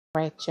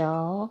Right,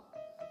 y'all,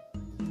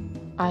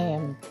 I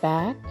am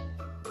back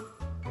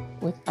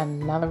with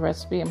another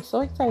recipe. I'm so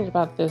excited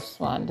about this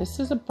one. This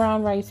is a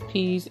brown rice,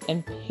 peas,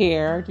 and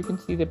pear. You can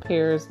see the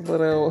pear is a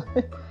little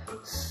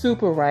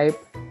super ripe,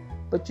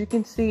 but you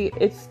can see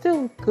it's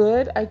still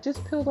good. I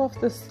just peeled off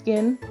the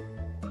skin,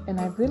 and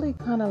I really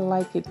kind of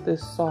like it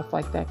this soft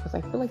like that because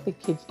I feel like the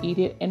kids eat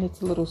it and it's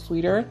a little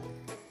sweeter.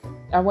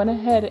 I went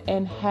ahead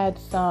and had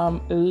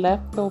some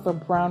leftover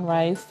brown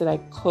rice that I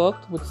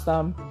cooked with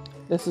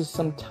this is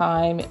some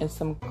thyme and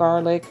some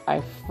garlic.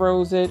 I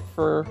froze it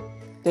for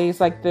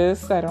days like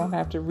this. I don't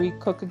have to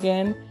recook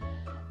again.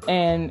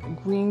 And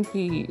green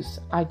peas.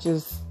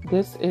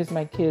 This is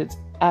my kids'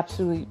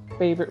 absolute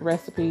favorite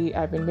recipe.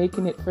 I've been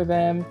making it for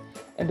them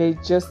and they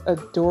just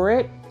adore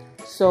it.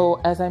 So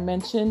as I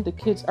mentioned, the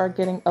kids are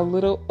getting a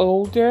little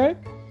older.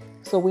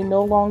 So we're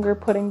no longer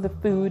putting the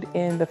food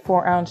in the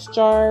 4-ounce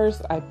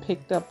jars. I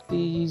picked up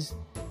these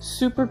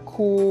super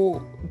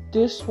cool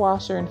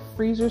dishwasher and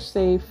freezer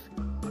safe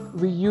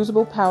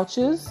reusable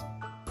pouches,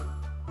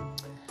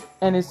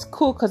 and it's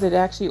cool because it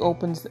actually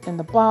opens in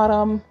the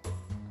bottom.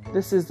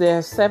 This is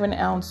their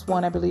 7-ounce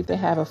one. I believe they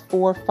have a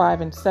 4,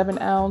 5, and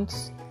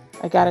 7-ounce.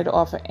 I got it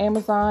off of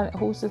Amazon.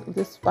 Who's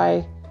this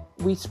by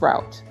We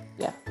Sprout?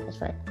 Yeah,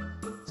 that's right.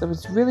 So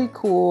it's really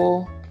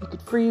cool. You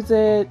could freeze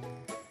it,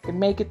 you could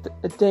make it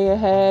a day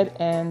ahead,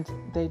 and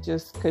they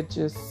could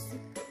just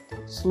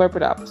slurp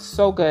it up.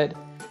 So good.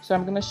 So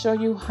I'm going to show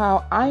you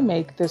how I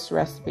make this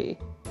recipe.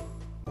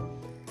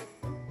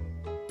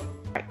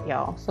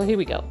 Y'all, so here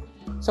we go.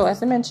 So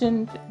as I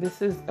mentioned,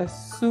 this is a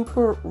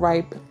super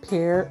ripe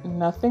pear.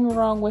 Nothing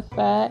wrong with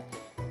that.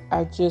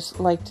 I just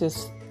like to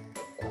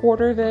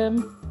quarter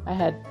them. I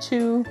had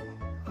 2.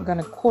 I'm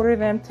gonna quarter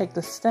them, take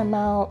the stem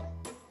out.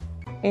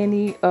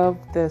 Any of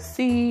the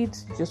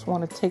seeds, you just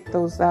want to take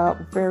those out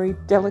very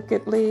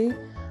delicately.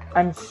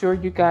 I'm sure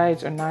you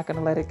guys are not going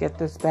to let it get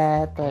this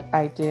bad, but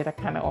I did. I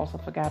kind of also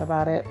forgot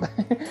about it.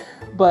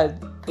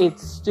 But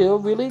it's still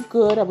really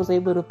good. I was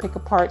able to pick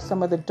apart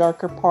some of the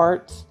darker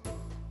parts.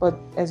 But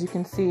as you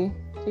can see,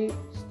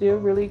 still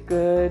really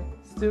good.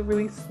 Still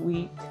really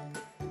sweet.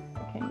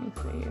 Can you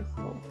see it?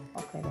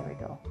 Okay, there we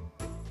go.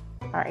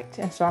 All right,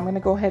 and so I'm going to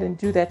go ahead and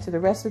do that to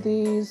the rest of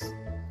these.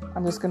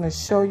 I'm just going to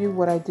show you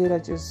what I did. I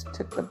just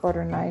took the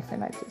butter knife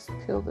and I just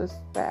peeled this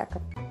back.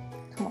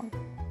 Come on.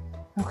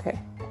 Okay.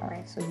 All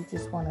right, so you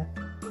just want to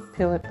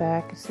peel it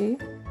back, see?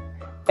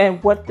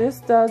 And what this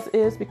does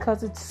is,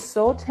 because it's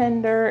so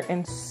tender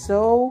and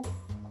so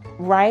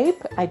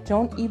ripe, I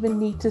don't even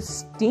need to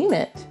steam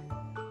it,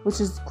 which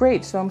is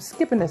great. So I'm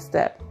skipping a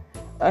step.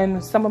 In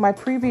some of my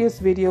previous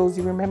videos,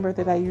 you remember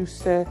that I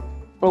used to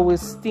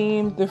always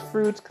steam the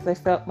fruits because I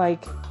felt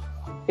like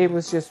it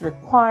was just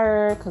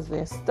required because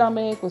their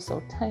stomach was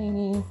so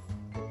tiny.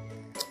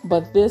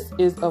 But this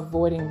is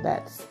avoiding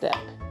that step.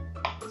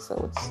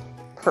 So it's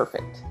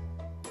perfect.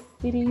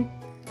 All right.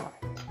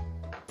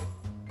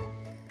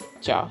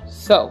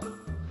 So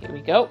here we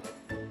go.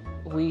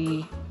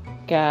 We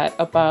got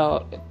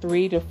about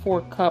 3 to 4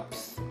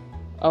 cups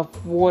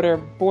of water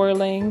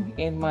boiling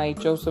in my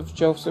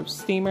Joseph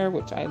steamer,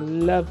 which I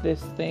love this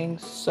thing.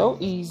 So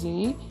easy.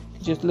 You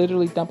just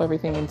literally dump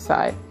everything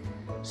inside.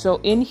 So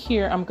in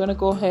here, I'm gonna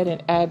go ahead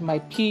and add my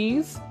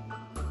peas.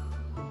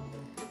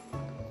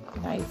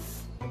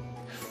 Nice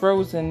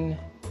frozen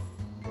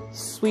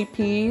sweet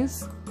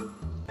peas.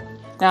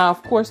 Now,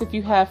 of course, if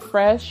you have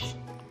fresh,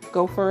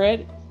 go for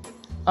it.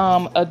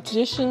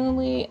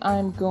 Additionally,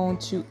 I'm going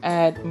to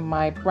add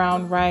my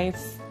brown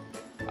rice.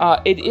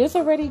 It is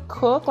already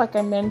cooked, like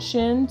I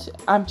mentioned.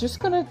 I'm just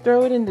going to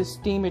throw it in the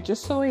steamer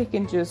just so it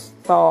can just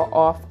thaw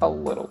off a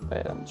little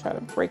bit. I'm trying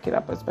to break it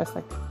up as best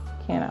I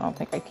can. I don't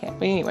think I can.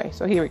 But anyway,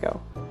 so here we go.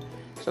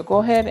 So go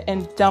ahead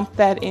and dump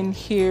that in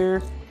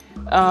here.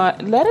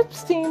 Let it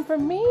steam for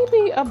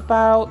maybe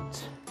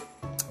about,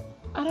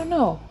 I don't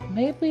know,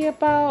 maybe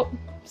about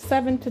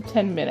 7 to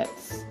 10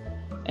 minutes,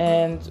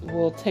 and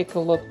we'll take a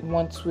look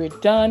once we're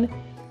done.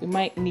 We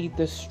might need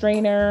the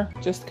strainer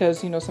just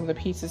because, you know, some of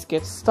the pieces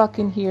get stuck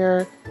in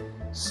here.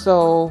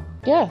 So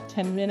yeah,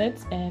 10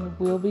 minutes and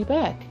we'll be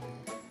back.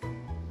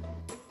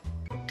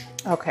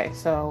 Okay,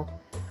 so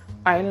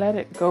I let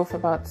it go for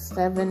about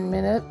 7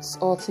 minutes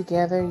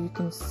altogether. You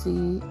can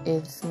see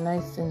it's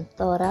nice and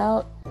thawed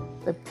out.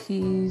 The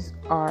peas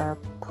are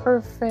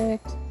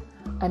perfect.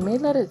 I may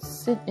let it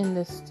sit in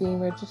the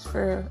steamer just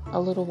for a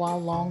little while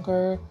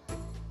longer.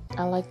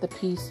 I like the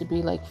peas to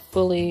be like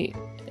fully,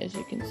 as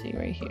you can see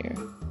right here,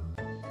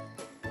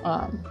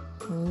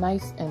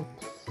 nice and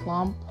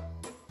plump.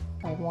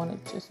 I want it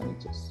let me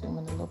just zoom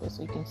in a little bit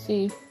so you can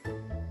see.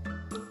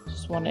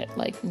 Just want it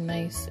like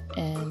nice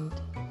and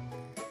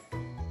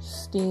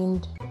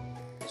steamed.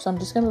 So I'm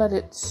just gonna let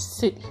it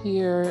sit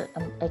here.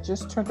 I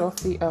just turned off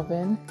the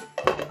oven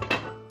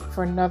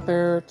for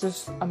another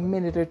just a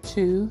minute or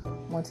 2.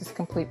 Once it's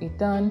completely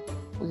done,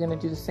 we're gonna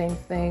do the same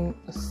thing,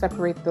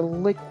 separate the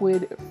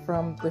liquid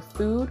from the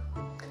food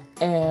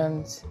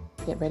and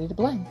get ready to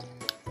blend.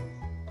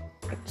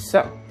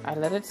 So I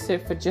let it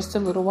sit for just a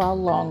little while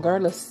longer.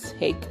 Let's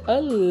take a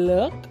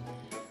look.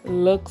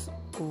 Looks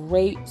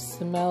great,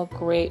 smell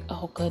great.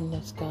 Oh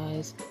goodness,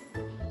 guys.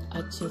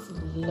 I just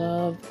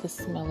love the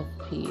smell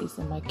of peas,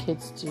 and my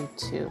kids do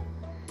too.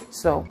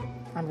 So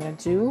I'm gonna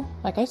do,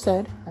 like I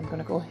said, I'm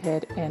gonna go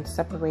ahead and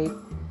separate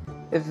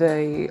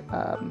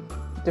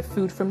the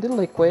food from the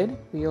liquid.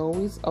 We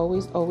always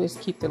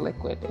keep the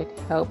liquid. It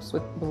helps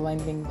with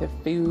blending the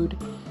food,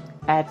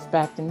 adds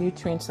back the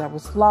nutrients that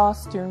was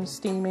lost during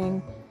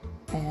steaming,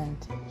 and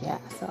yeah,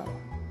 so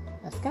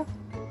let's go.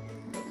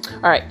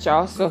 All right,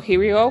 y'all, so here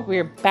we go.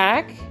 We're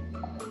back,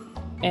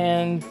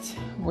 and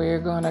we're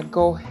gonna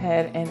go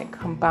ahead and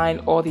combine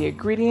all the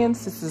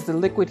ingredients. This is the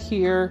liquid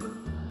here.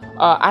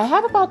 I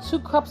have about 2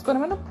 cups, but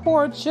I'm gonna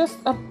pour just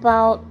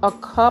about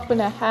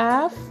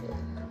 1.5 cups.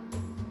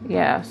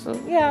 Yeah, so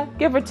yeah,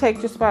 give or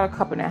take just about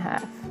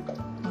 1.5 cups.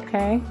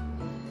 Okay.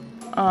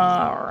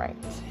 All right.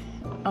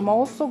 I'm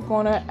also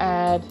gonna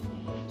add,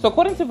 so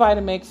according to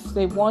Vitamix,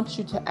 they want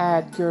you to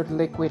add your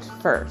liquid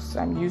first.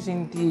 I'm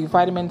using the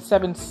Vitamin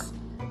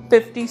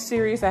 750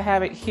 series. I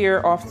have it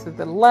here off to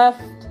the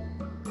left.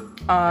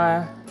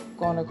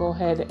 Gonna go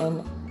ahead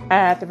and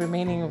add the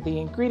remaining of the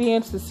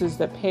ingredients. This is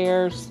the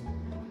pears,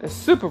 the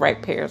super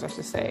ripe pears, I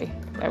should say.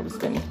 That was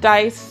been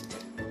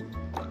diced.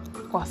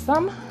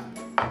 Awesome.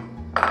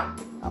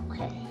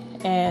 Okay,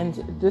 and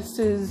this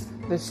is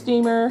the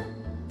steamer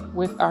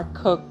with our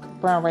cooked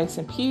brown rice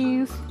and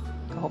peas.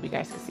 I hope you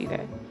guys can see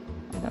that.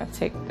 I'm gonna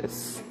take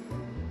this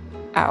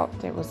out.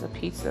 There was a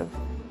piece of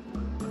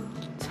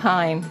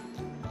thyme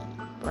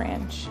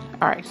branch.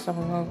 All right, so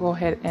we're gonna go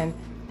ahead and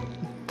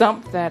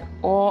dump that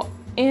all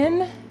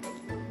in.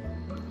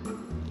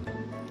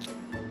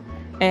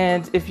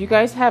 And if you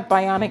guys have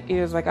bionic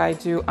ears like I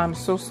do, I'm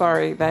so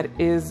sorry. That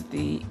is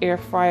the air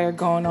fryer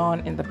going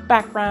on in the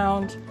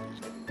background.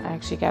 I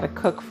actually got to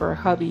cook for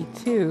hubby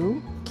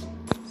too.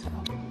 So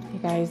you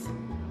guys,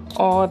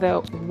 all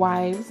the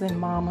wives and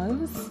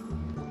mamas,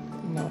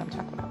 you know what I'm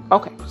talking about.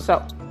 Okay,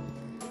 so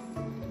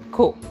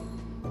cool.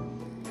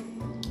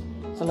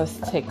 So let's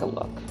take a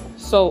look.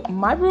 So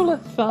my rule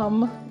of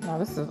thumb, now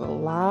this is a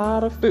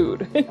lot of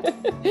food.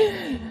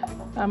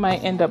 I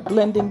might end up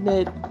blending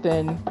it,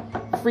 then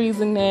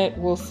freezing it,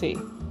 we'll see.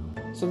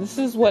 So this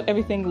is what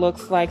everything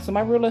looks like. So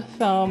my rule of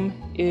thumb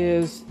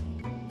is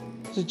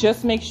to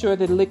just make sure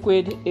the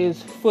liquid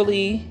is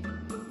fully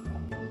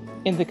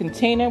in the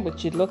container,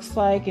 which it looks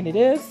like, and it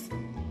is,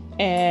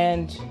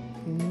 and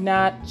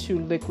not too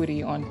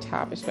liquidy on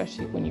top,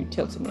 especially when you're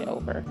tilting it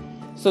over.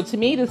 So to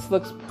me, this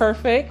looks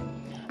perfect.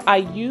 I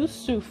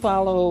used to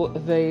follow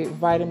the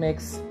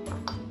Vitamix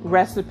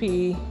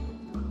recipe.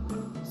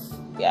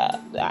 Yeah,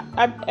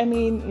 I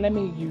mean, let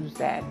me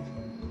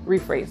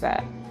rephrase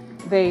that.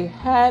 They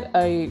had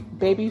a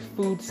baby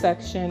food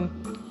section,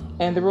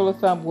 and the rule of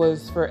thumb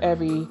was for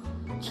every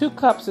 2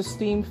 cups of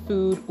steamed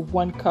food,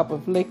 1 cup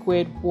of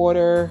liquid,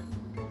 water,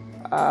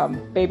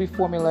 baby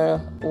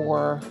formula,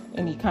 or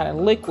any kind of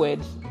liquid.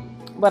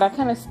 But I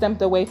kind of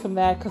stemmed away from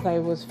that because I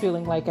was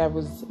feeling like I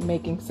was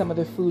making some of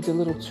the foods a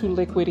little too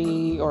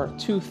liquidy or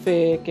too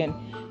thick, and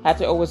had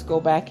to always go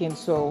back in.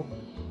 So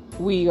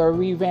we are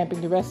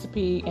revamping the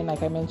recipe, and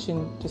like I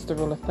mentioned, just a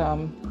rule of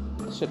thumb,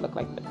 it should look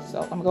like this.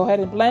 So I'm gonna go ahead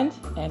and blend,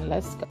 and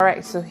let's go. All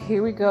right, so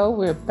here we go.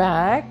 We're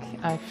back.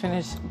 I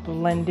finished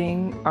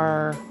blending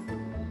our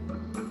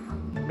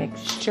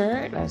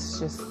mixture. Let's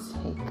just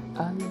take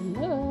a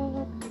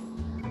look.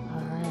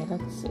 All right,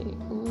 let's see.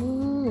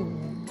 Ooh,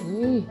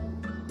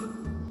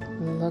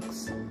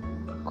 looks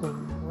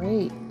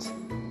great.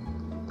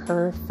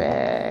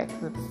 Perfect.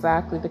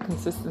 Exactly the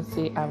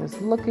consistency I was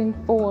looking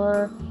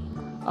for.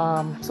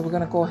 So we're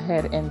gonna go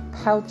ahead and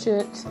pouch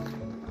it.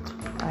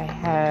 I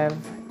have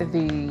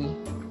the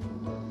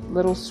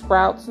little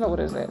sprouts. No, what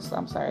is this?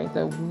 I'm sorry,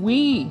 the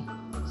wee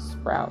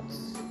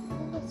sprouts.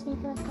 Let's see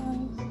that,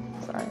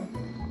 guys. Sorry.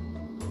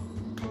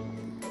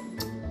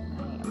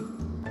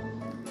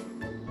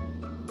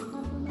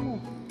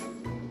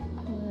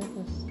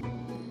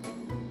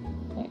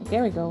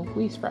 There we go,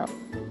 wee sprout.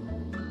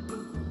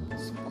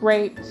 It's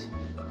great,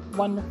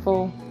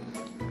 wonderful.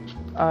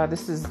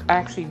 This is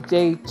actually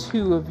day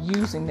 2 of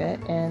using it,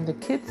 and the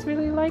kids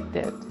really liked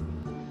it.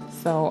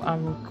 So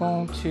I'm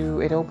going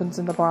to, it opens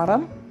in the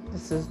bottom.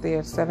 This is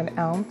their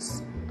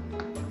 7-ounce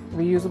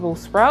reusable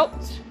sprout.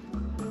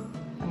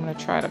 I'm gonna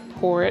try to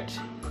pour it.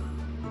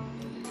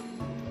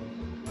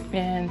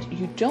 And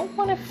you don't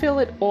wanna fill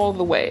it all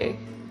the way.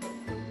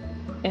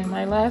 In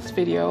my last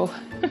video,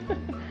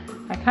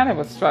 I kind of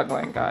was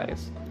struggling,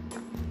 guys.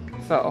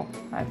 So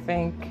I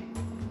think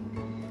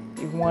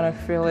you want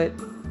to fill it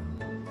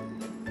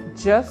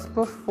just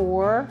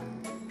before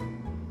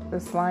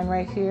this line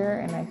right here,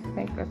 and I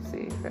think, let's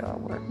see if it'll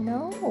work.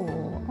 No,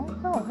 oh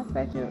no, how did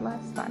I do it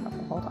last time?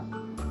 Okay, hold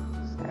on.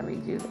 Just gotta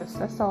redo this.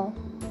 That's all.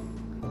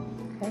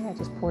 Okay, I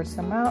just poured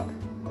some out.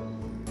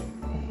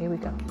 Okay, here we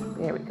go.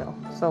 There we go.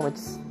 So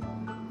it's,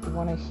 you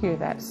want to hear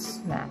that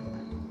snap.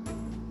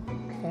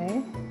 Okay,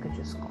 you could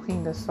just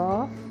clean this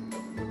off.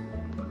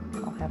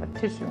 Have a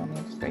tissue on me.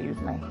 I'm just gonna use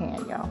my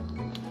hand, y'all.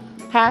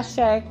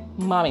 Hashtag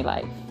mommy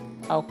life.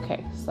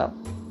 Okay, so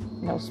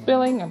no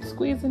spilling. I'm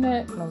squeezing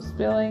it. No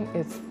spilling.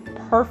 It's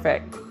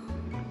perfect.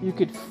 You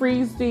could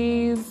freeze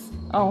these.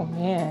 Oh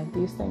man,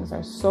 these things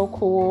are so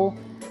cool.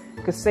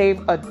 You could save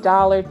 $1,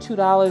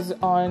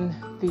 $2 on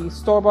the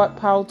store-bought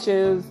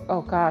pouches.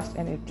 Oh gosh,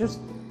 and it just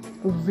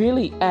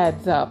really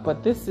adds up.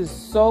 But this is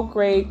so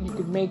great. You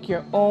could make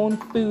your own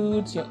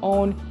foods, your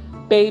own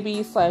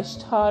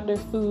baby/toddler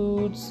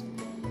foods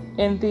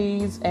in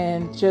these,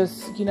 and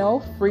just, you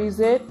know, freeze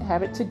it,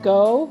 have it to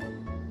go.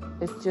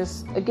 It's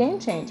just a game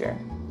changer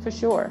for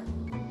sure.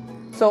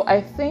 So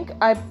I think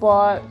I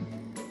bought,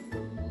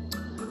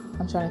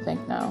 I'm trying to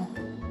think now.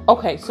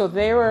 Okay, so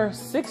there were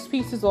 6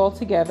 pieces all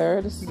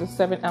together. This is a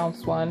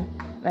 7-ounce one,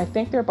 and I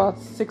think they're about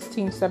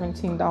 $16,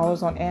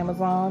 $17 on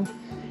Amazon.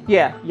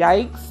 Yeah,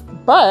 yikes.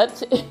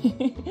 But,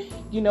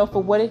 you know,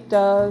 for what it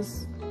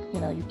does,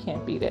 you know, you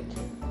can't beat it.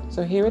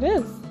 So here it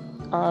is,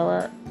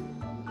 our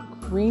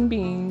green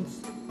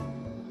beans,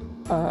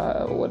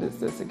 what is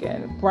this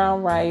again?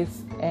 Brown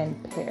rice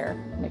and pear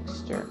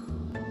mixture.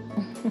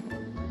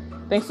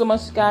 Thanks so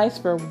much, guys,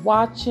 for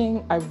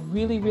watching. I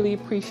really, really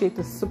appreciate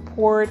the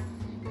support.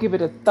 Give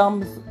it a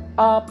thumbs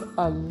up,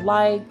 a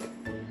like,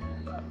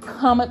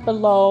 comment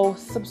below,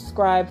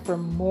 subscribe for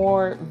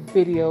more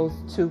videos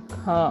to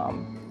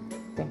come.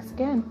 Thanks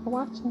again for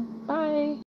watching. Bye.